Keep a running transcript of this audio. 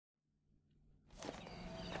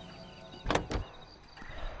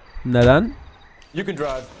Na dann. You can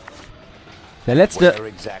drive. Der letzte. Where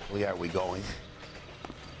exactly are we going?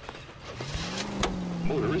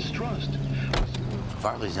 Motorist trust.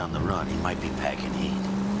 Farley's on the run. He might be packing heat.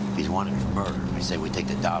 If he's wanted for murder, I say we take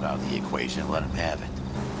the doubt out of the equation and let him have it.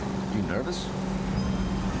 You nervous?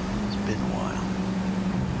 It's been a while.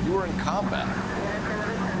 You were in combat.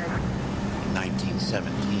 In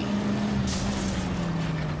 1917.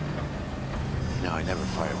 You know, I never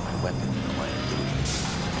fired my weapon in the line of duty.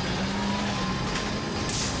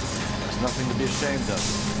 There's nothing to be ashamed of.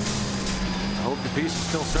 I hope the piece is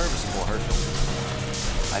still serviceable, Herschel.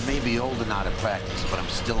 I may be old and out of practice, but I'm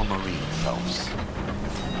still a Marine, Phelps.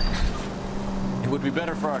 It would be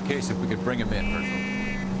better for our case if we could bring him in, Herschel.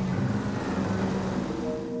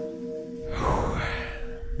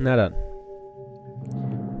 Na dann.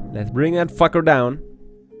 Let's bring that fucker down.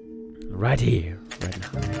 Right here. Right now.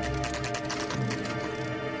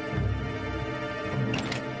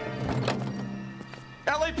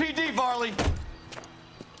 LAPD, Varley!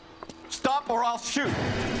 Stop or I'll shoot!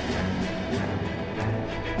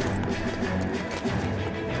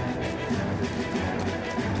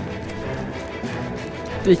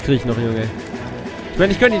 Ich krieg noch, Junge. Ich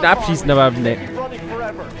meine, ich könnte ihn abschießen, aber ne.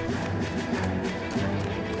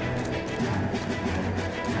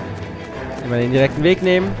 Immer den direkten Weg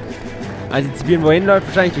nehmen. Antizipieren, wohin läuft,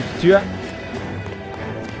 wahrscheinlich durch die Tür.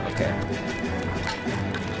 Okay.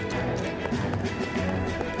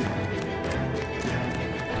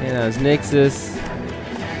 Okay, dann als nächstes.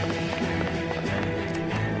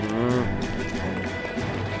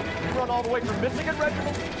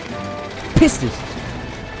 Piss dich!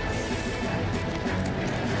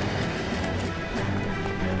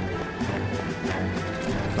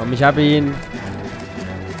 Komm, ich habe ihn.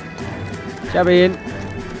 Ich habe ihn.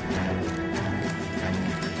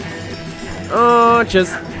 Oh, tschüss.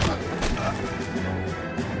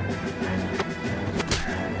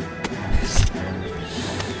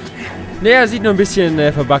 Ne, er sieht nur ein bisschen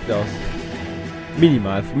verbuggt aus.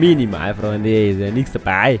 Minimal, Freunde. Ist ja nichts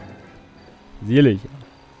dabei. Sicherlich.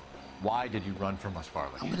 Why did you run from us,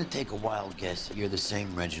 Varley? I'm gonna take a wild guess that you're the same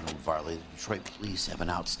Reginald Varley the Detroit police have an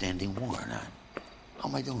outstanding warrant on. How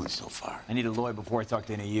am I doing so far? I need a lawyer before I talk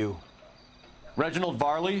to any of you. Reginald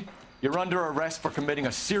Varley, you're under arrest for committing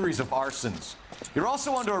a series of arsons. You're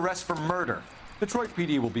also under arrest for murder. Detroit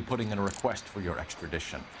PD will be putting in a request for your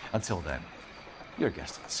extradition. Until then, you're a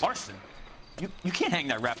guest of the scene. Arson? You can't hang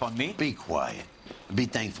that rap on me. Be quiet. Be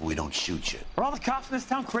thankful we don't shoot you. Are all the cops in this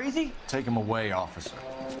town crazy? Take him away, officer.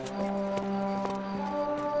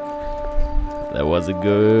 That was a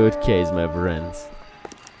good case, my friends.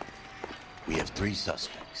 We have 3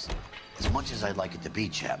 suspects. As much as I'd like it to be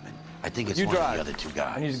Chapman, I think it's You one drive. of the other 2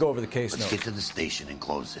 guys. I need to go over the case Let's notes. get to the station and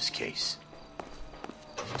close this case.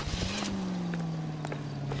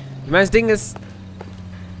 Ich meine, das Ding ist,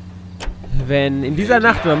 wenn in dieser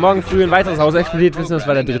Nacht oder morgen früh ein weiteres Haus explodiert, wissen wir, das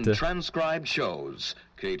war der 3. Das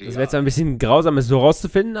wäre jetzt ein bisschen grausam, es so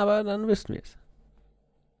rauszufinden, aber dann wüssten wir es.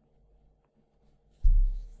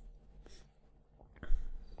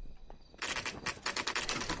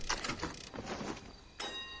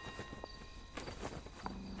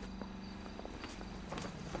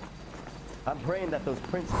 I'm praying that those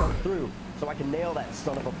prints come through, so I can nail that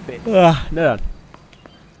son of a bitch. Ah, na dann.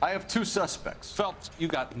 I have 2 suspects. Phelps, you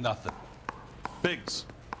got nothing. Biggs,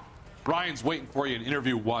 Ryan's waiting for you in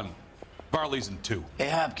interview 1. Varley's in 2. Hey,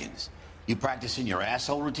 Hopkins, you practicing your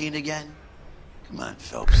asshole routine again? Come on,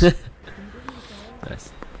 Phelps.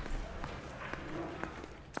 Nice.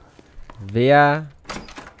 Wer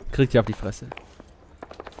kriegt hier auf die Fresse?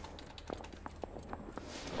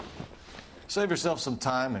 Save yourself some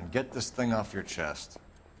time and get this thing off your chest.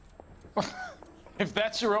 If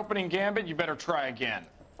that's your opening gambit, you better try again.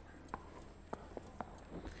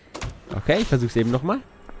 Okay, ich versuch's eben nochmal.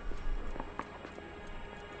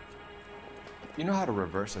 You know how to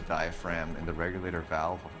reverse a diaphragm in the regulator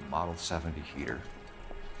valve of a Model 70 heater?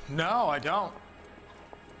 No, I don't.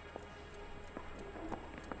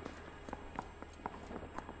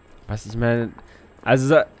 Was ich meine,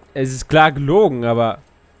 also es ist klar gelogen, aber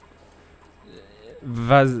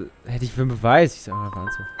was hätte ich für einen Beweis? Ich sag mal,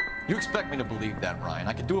 Wahnsinn. You expect me to believe that, Ryan?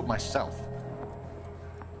 I can do it myself.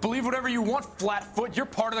 Believe whatever you want, Flatfoot. You're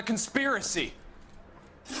part of the conspiracy.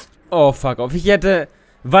 Oh, fuck off.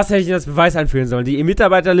 Was hätte ich denn als Beweis anführen sollen? Die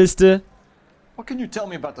Mitarbeiterliste? What can you tell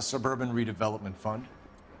me about the Suburban Redevelopment Fund?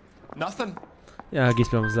 Nothing. Ja,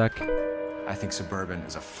 gehst mir auf den Sack. I think Suburban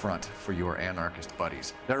is a front for your anarchist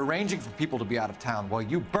buddies. They're arranging for people to be out of town while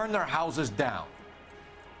you burn their houses down.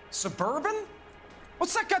 Suburban?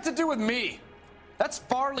 What's that got to do with me? That's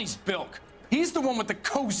Varley's bilk. He's the one with the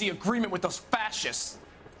cozy agreement with those fascists.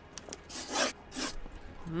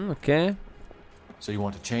 Okay. So you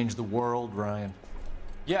want to change the world, Ryan?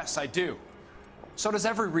 Yes, I do. So does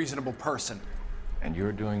every reasonable person. And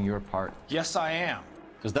you're doing your part? Yes, I am.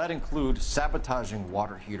 Does that include sabotaging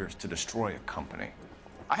water heaters to destroy a company?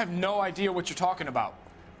 I have no idea what you're talking about.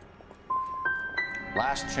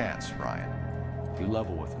 Last chance, Ryan. If you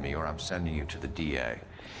level with me or I'm sending you to the DA.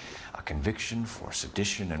 A conviction for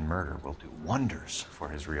sedition and murder will do wonders for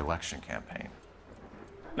his re-election campaign.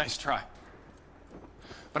 Nice try.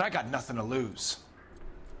 But I got nothing to lose.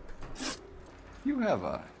 You have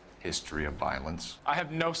a history of violence. I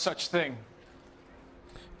have no such thing.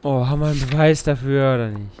 Oh, haben wir einen Beweis dafür oder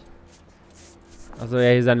nicht? Also ja,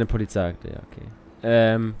 hier ist eine Polizeiakte, ja,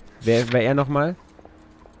 okay. Wer er nochmal?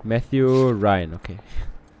 Matthew Ryan, okay.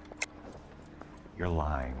 You're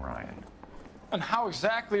lying, Ryan. And how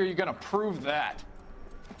exactly are you gonna prove that?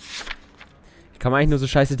 Kann man eigentlich nur so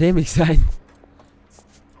scheiße dämlich sein?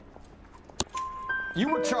 You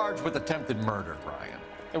were charged with attempted murder, Ryan.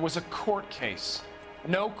 It was a court case.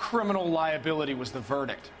 No criminal liability was the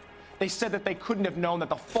verdict. They said that they couldn't have known that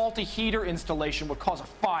the faulty heater installation would cause a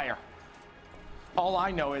fire. All I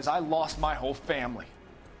know is I lost my whole family.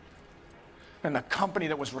 And the company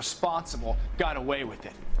that was responsible got away with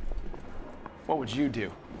it. What would you do?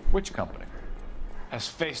 Which company?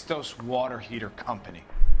 Hephaestus Water Heater Company.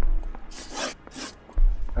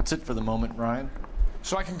 That's it for the moment, Ryan.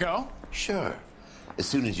 So I can go? Sure. As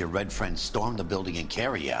soon as your red friends storm the building and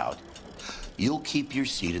carry you out, you'll keep your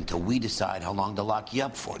seat until we decide how long to lock you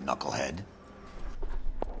up for, knucklehead.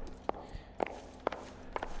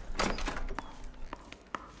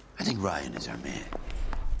 I think Ryan is our man.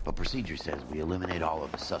 But procedure says we eliminate all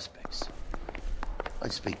of the suspects.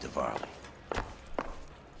 Let's speak to Varley.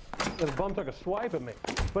 The bum took a swipe at me.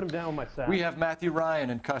 Put him down with my sack. We have Matthew Ryan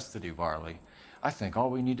in custody, Varley. I think all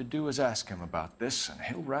we need to do is ask him about this, and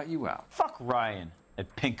he'll rat you out. Fuck Ryan,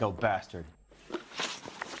 that pinko bastard.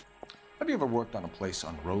 Have you ever worked on a place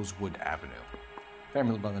on Rosewood Avenue?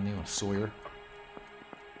 Family by the name of Sawyer?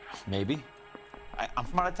 Maybe. I'm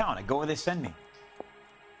from out of town. I go where they send me.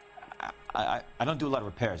 I don't do a lot of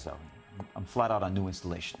repairs, though. I'm flat out on new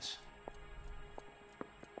installations.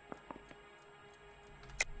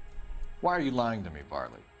 Why are you lying to me,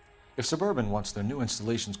 Varley? If Suburban wants their new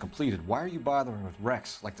installations completed, why are you bothering with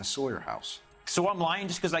wrecks like the Sawyer house? So I'm lying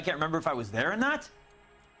just because I can't remember if I was there or not?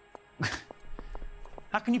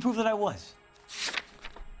 How can you prove that I was?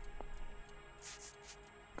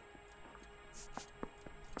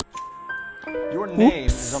 Your name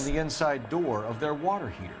is on the inside door of their water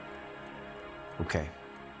heater. Okay.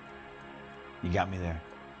 You got me there.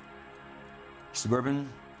 Suburban,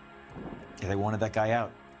 yeah, they wanted that guy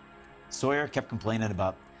out. Sawyer kept complaining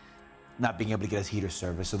about not being able to get his heater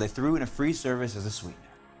service, so they threw in a free service as a sweetener.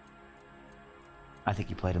 I think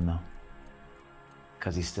he played him, though.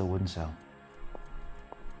 Because he still wouldn't sell.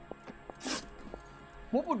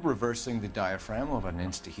 What would reversing the diaphragm of an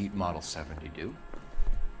Insta-Heat Model 70 do?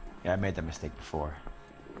 Yeah, I made that mistake before.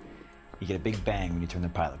 You get a big bang when you turn the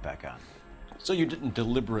pilot back on. So you didn't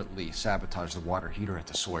deliberately sabotage the water heater at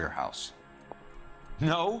the Sawyer house?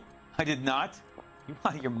 No, I did not. You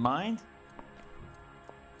out of your mind?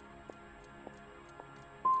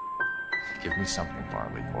 Give me something,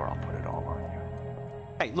 Varley, or I'll put it all on you.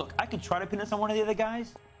 Hey, look, I could try to pin this on one of the other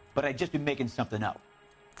guys, but I'd just be making something up.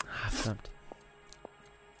 Ah, verdammt.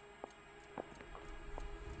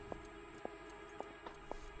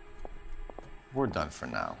 We're done for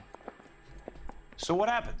now. So what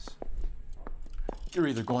happens? You're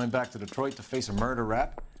either going back to Detroit to face a murder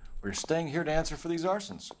rap, or you're staying here to answer for these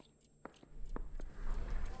arsons.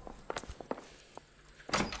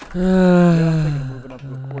 Moving up to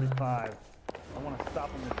a 45. I want to stop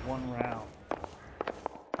him with one round.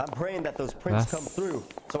 I'm praying that those prints come through,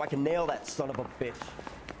 so I can nail that son of a bitch.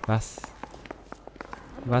 Was?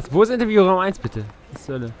 Was? Wo ist Interviewraum 1, bitte? Was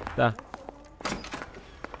zur Hölle? Da.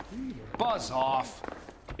 Buzz off.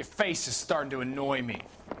 Your face is starting to annoy me.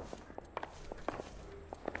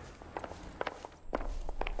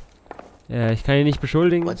 Ja, ich kann ihn nicht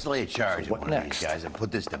beschuldigen. Let's lay a charge at one of these guys and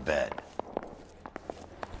put this to bed.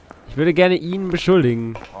 Ich würde gerne ihn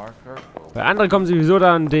beschuldigen. Weil andere kommen sowieso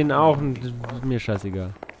da und denen auch und das ist mir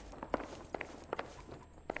scheißegal.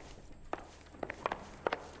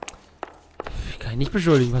 Ich kann ihn nicht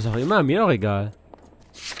beschuldigen, was auch immer, mir doch egal.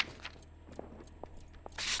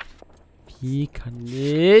 Wie kann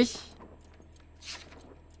ich...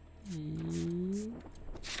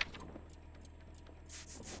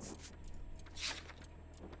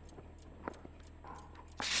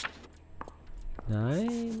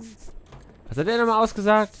 Nein. Was hat er nochmal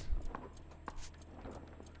ausgesagt?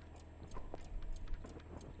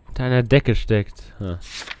 Unter einer Decke steckt. Hm.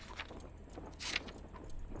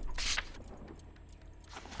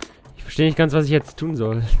 Ich verstehe nicht ganz, was ich jetzt tun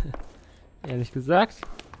soll. Ehrlich gesagt.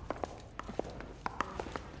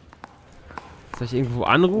 Soll ich irgendwo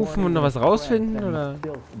anrufen und noch was rausfinden, oder?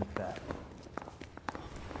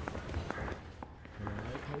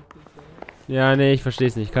 Ja, nee, ich verstehe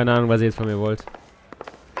es nicht. Keine Ahnung, was ihr jetzt von mir wollt.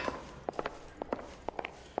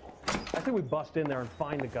 I think we bust in there and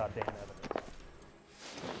find the goddamn evidence.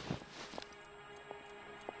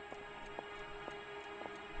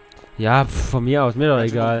 Ja, von mir aus, mir doch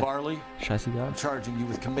egal. Varley, Scheißegal. I'm charging you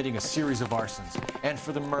with committing a series of arsons and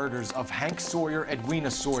for the murders of Hank Sawyer, Edwina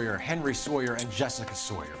Sawyer, Henry Sawyer, and Jessica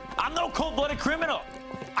Sawyer. I'm no cold-blooded criminal.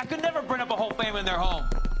 I could never bring up a whole family in their home.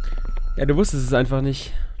 Ja, du wusstest es einfach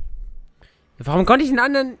nicht. Warum konnte ich den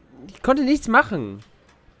anderen... Ich konnte nichts machen.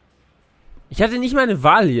 Ich hatte nicht mal eine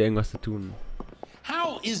Wahl, hier irgendwas zu tun.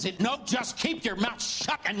 How is it? No, just keep your mouth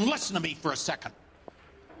shut and listen to me for a second.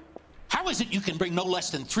 How is it you can bring no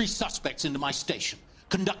less than 3 suspects into my station,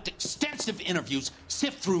 conduct extensive interviews,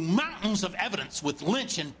 sift through mountains of evidence with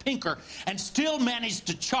Lynch and Pinker, and still manage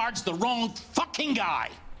to charge the wrong fucking guy?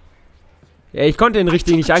 Ja, ich konnte den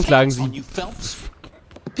richtigen nicht anklagen, sie...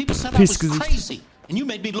 People said I was crazy, and you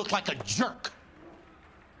made me look like a jerk.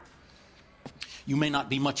 You may not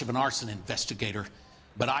be much of an arson investigator,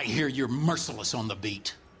 but I hear you're merciless on the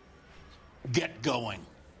beat. Get going.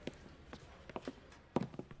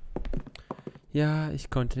 Ja, ich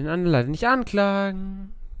konnte den anderen leider nicht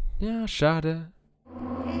anklagen. Ja, schade.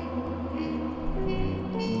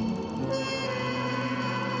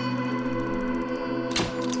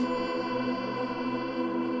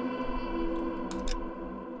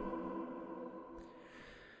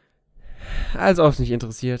 Als ob es nicht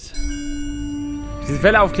interessiert. Diese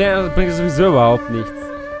Fälle aufklären bringt sowieso überhaupt nichts.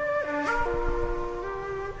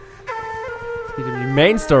 Es geht um die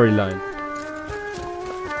Main Storyline.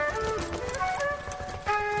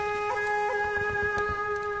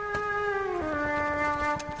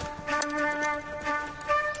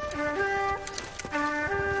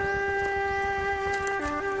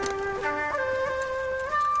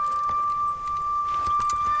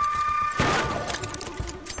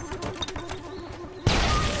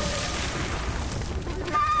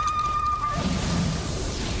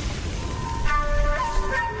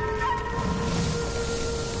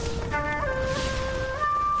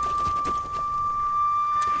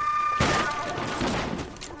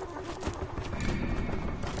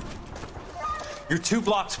 You're 2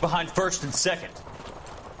 blocks behind first and second.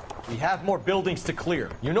 We have more buildings to clear.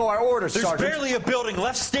 You know our orders, There's Sergeant. barely a building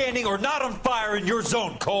left standing or not on fire in your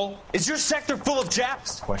zone, Cole. Is your sector full of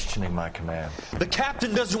Japs? Questioning my command. The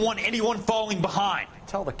captain doesn't want anyone falling behind.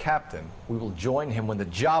 Tell the captain we will join him when the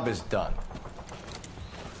job is done.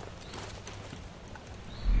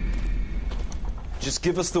 Just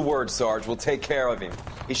give us the word, Sarge. We'll take care of him.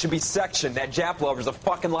 He should be sectioned. That Jap lover's a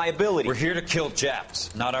fucking liability. We're here to kill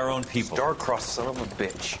Japs, not our own people. Star-crossed son of a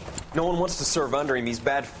bitch. No one wants to serve under him. He's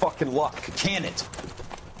bad fucking luck. Can it?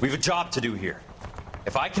 We have a job to do here.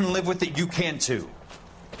 If I can live with it, you can too.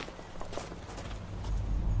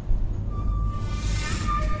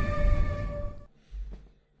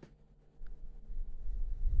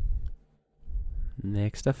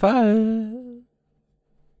 Nächster Fall.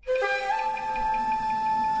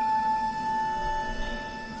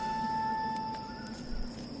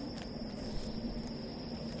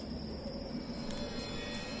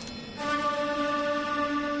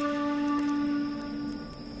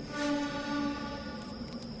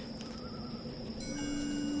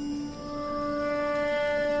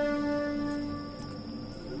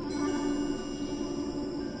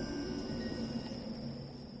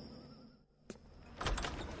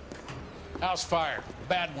 House fire,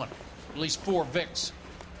 bad one. At least 4 Vicks.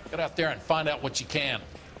 Get out there and find out what you can.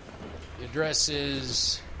 The address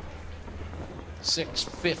is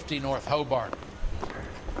 650 North Hobart.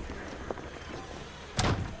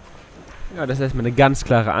 Ja, das ist erstmal eine ganz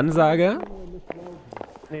klare Ansage.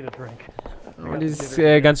 Und dieses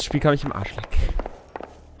ganze Spiel kann mich im Arsch lecken.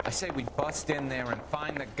 I say we bust in there and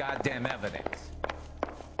find the goddamn evidence.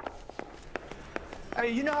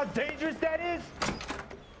 Hey, you know how dangerous that is?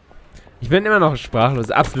 Ich bin immer noch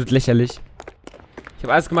sprachlos, absolut lächerlich. Ich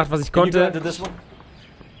habe alles gemacht, was ich konnte.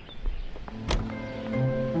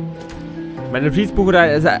 Mein Notizbuch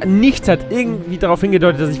oder nichts hat irgendwie darauf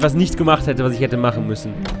hingedeutet, dass ich was nicht gemacht hätte, was ich hätte machen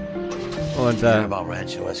müssen. Und ja,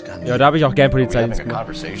 da habe ich auch gern Polizeidienst gemacht.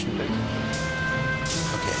 I'm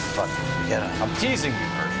teasing you,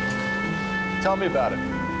 Herschel. Tell me about it.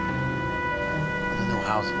 The new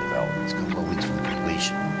housing development's a couple of weeks from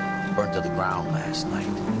completion. burned to the ground last night.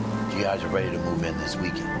 GIs are ready to move in this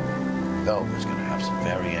weekend. Velvet's gonna have some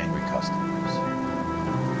very angry customers.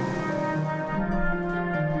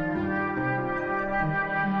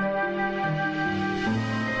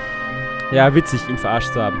 Ja, witzig, ihn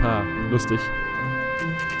verarscht zu haben. Ha, lustig.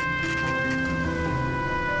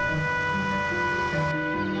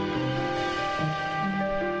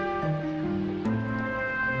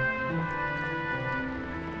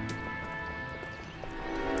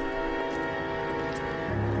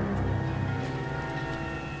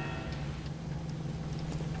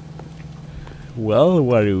 Well,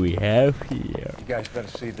 what do we have here? You guys better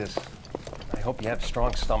see this. I hope you have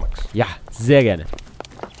strong stomachs. Ja, sehr gerne.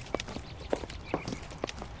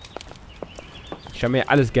 Ich schau mir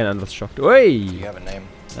alles gerne an, was schockt. Ui! Do you have a name?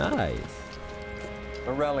 Nice.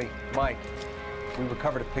 Morelli, Mike. We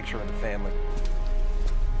recovered a picture of the family.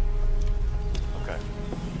 Okay.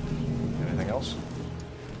 Anything else?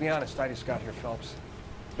 To be honest, I just got here, Phelps.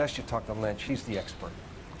 Best you talk to Lynch. He's the expert.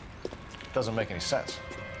 Doesn't make any sense.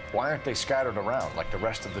 Why aren't they scattered around like the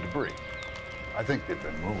rest of the debris? I think they've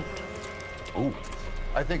been moved. Ooh.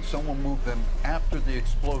 I think someone moved them after the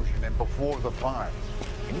explosion and before the fire.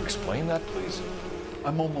 Can you explain that, please?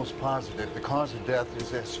 I'm almost positive the cause of death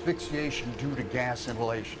is asphyxiation due to gas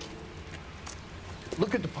inhalation.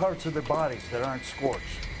 Look at the parts of their bodies that aren't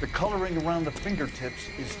scorched. The coloring around the fingertips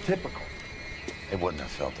is typical. They wouldn't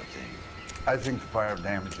have felt a thing. I think the fire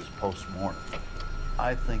damage is post-mortem.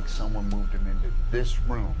 I think someone moved him into this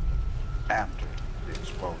room after the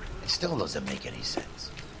explosion. It still doesn't make any sense.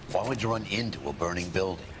 Why would you run into a burning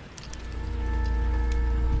building?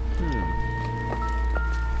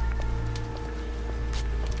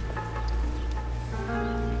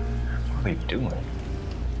 What are they doing?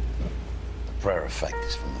 The prayer effect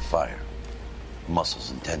is from the fire. Muscles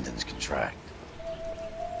and tendons contract.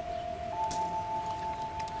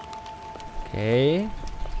 Okay.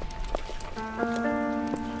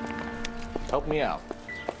 Help me out.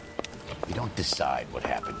 We don't decide what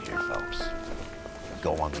happened here, Phelps. We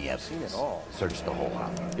go on the evidence. Search the whole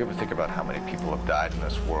house. You ever think about how many people have died in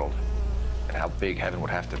this world? And how big heaven would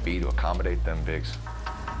have to be to accommodate them bigs?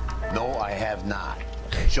 No, I have not.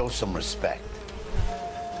 Show some respect.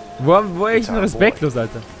 Wo echt ein respektlos,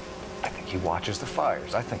 Alter. I think he watches the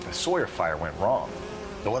fires. I think the Sawyer fire went wrong.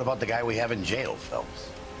 So what about the guy we have in jail, Phelps?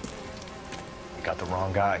 You got the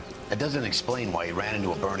wrong guy. That doesn't explain why he ran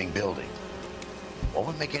into a burning building. What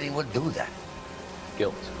would make anyone do that?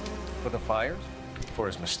 Guilt. For the fires? For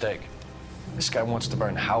his mistake. This guy wants to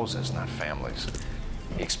burn houses, not families.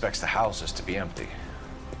 He expects the houses to be empty.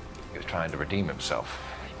 He was trying to redeem himself.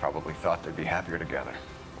 He probably thought they'd be happier together.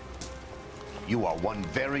 You are one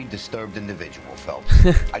very disturbed individual, Phelps.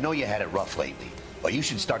 I know you had it rough lately, but you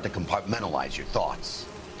should start to compartmentalize your thoughts.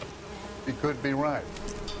 He could be right.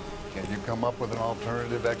 Can you come up with an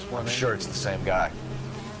alternative explanation? I'm sure it's the same guy.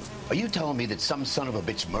 Are you telling me that some son of a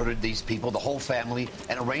bitch murdered these people, the whole family,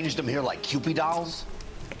 and arranged them here like Cupid dolls?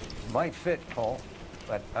 Might fit, Cole,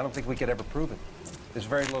 but I don't think we could ever prove it. There's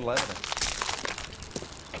very little evidence.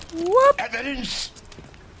 What? Evidence?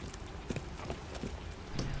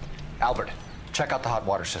 Albert, check out the hot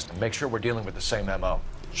water system. Make sure we're dealing with the same MO.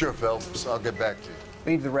 Sure, Phelps. I'll get back to you.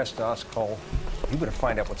 Leave the rest to us, Cole. You better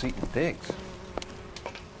find out what's eating Diggs.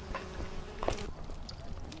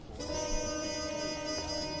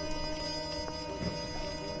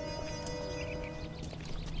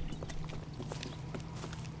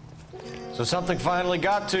 So something finally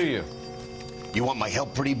got to you. You want my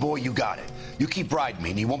help, pretty boy? You got it. You keep riding me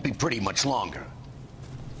and you won't be pretty much longer.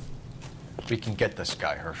 We can get this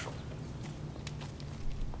guy, Herschel.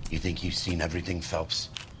 You think you've seen everything, Phelps?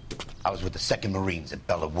 I was with the 2nd Marines at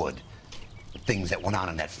Bella Wood. The things that went on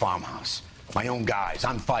in that farmhouse. My own guys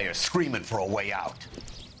on fire, screaming for a way out.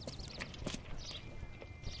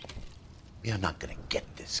 You're not gonna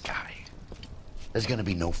get this guy. There's gonna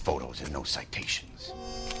be no photos and no citations.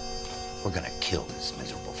 We're gonna kill this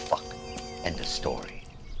miserable fuck. End of story.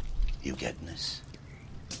 You getting this?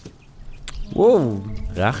 Whoa,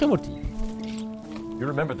 Rachemotiv. You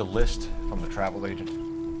remember the list from the travel agent?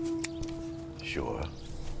 Sure.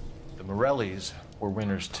 The Morellis were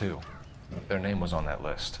winners too. Their name was on that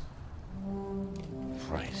list.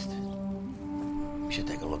 Christ. We should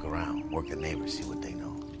take a look around, work the neighbors, see what they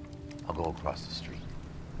know. I'll go across the street.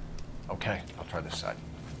 Okay, I'll try this side.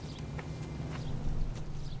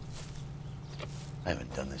 I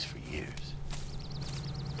haven't done this for years.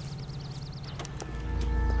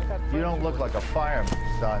 You don't look like a fireman,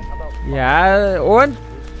 son. Ja, und?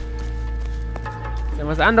 Soll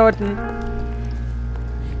was andeuten?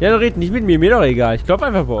 Ja, redet nicht mit mir, mir doch egal. Ich klopfe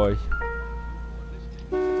einfach bei euch.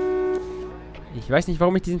 Ich weiß nicht,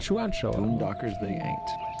 warum ich diesen Schuh anschaue. Boondockers they ain't.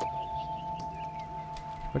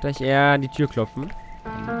 Ich wollte euch eher an die Tür klopfen.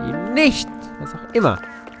 Eben nicht! Was auch immer.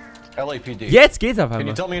 LAPD. Jetzt geht's auf Can you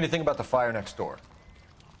einmal. tell me anything about the fire next door?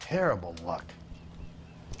 Terrible luck.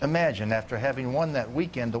 Imagine after having won that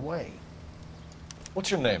weekend away. What's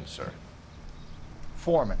your name, sir?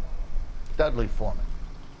 Foreman. Dudley Foreman.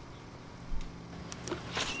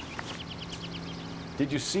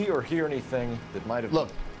 Did you see or hear anything that might have... Look,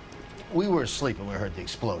 we were asleep when we heard the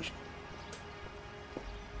explosion.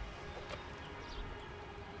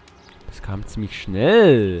 Das kam ziemlich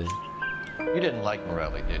schnell. You didn't like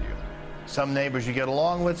Morelli, did you? Some neighbors you get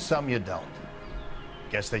along with, some you don't.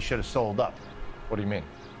 Guess they should have sold up. What do you mean?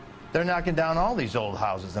 They're knocking down all these old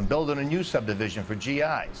houses and building a new subdivision for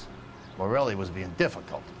GIs. Morelli was being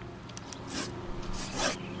difficult.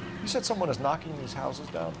 You said someone is knocking these houses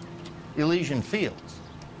down? Elysian Fields.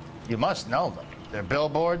 You must know them. They're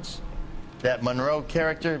billboards. That Monroe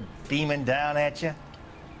character beaming down at you.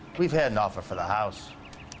 We've had an offer for the house.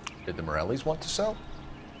 Did the Morellis want to sell?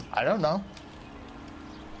 I don't know.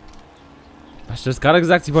 Hast du das gerade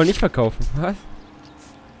gesagt? Sie wollen nicht verkaufen. Was?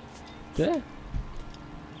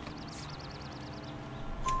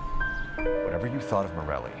 Whatever you thought of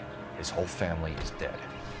Morelli, his whole family is dead.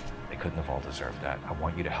 They couldn't have all deserved that. I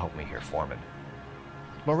want you to help me here, Foreman.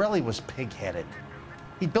 Morelli was pig-headed.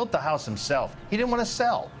 He built the house himself. He didn't want to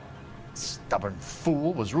sell. Stubborn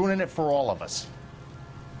fool was ruining it for all of us.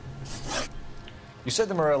 You said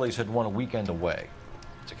the Morellis had won a weekend away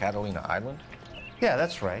to Catalina Island? Yeah,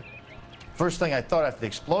 that's right. First thing I thought after the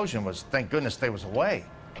explosion was, thank goodness they was away.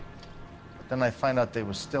 But then I find out they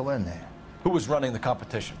was still in there. Who was running the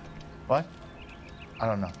competition? What? I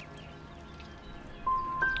don't know.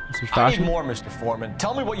 I need more, Mr. Foreman.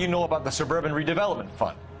 Tell me what you know about the Suburban Redevelopment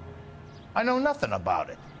Fund. I know nothing about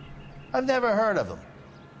it. I've never heard of them.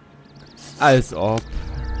 Als ob.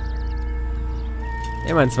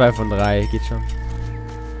 Immerhin 2 von 3, geht schon.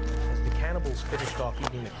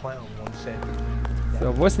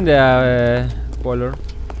 So, wo ist denn der Boiler?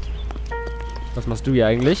 Was machst du hier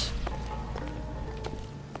eigentlich?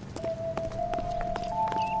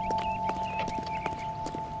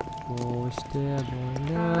 Wo ist der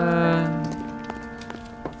Boiler?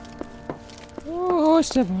 Wo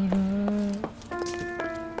ist der Boiler?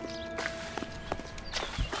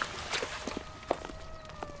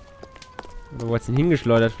 Wo hat's ihn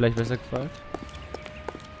hingeschleudert, vielleicht besser gefallen?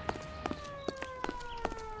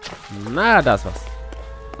 Na, da ist was.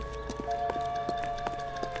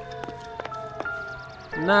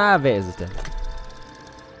 Na, wer ist es denn?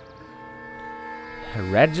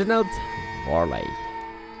 Reginald Varley.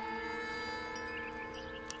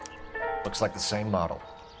 Looks like the same model.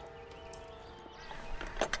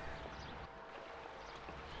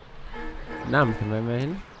 Namen können wir immer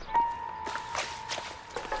hin.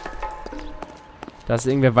 Da ist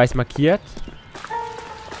irgendwer weiß markiert.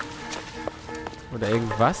 Oder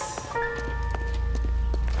irgendwas.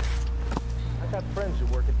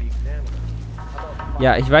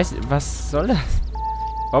 Ja, ich weiß, was soll das?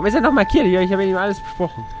 Warum ist er noch markiert? Ich habe ihm alles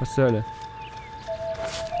besprochen. Was zur Hölle?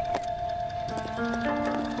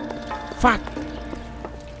 Fuck!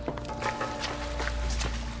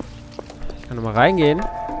 Ich kann nochmal reingehen.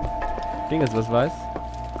 Ding ist, was weiß.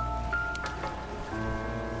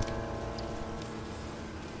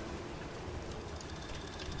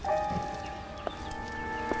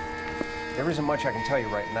 There isn't much I can tell you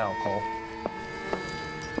right now, Cole.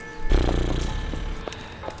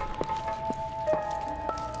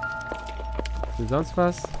 Sonst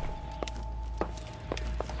was?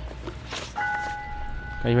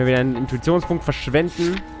 Kann ich mal wieder einen Intuitionspunkt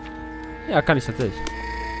verschwenden? Ja, kann ich tatsächlich.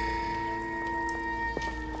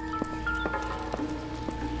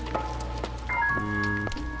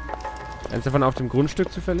 Eins davon auf dem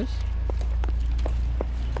Grundstück zufällig?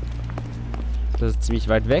 Das ist ziemlich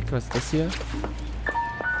weit weg. Was ist das hier?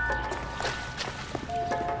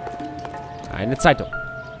 Eine Zeitung.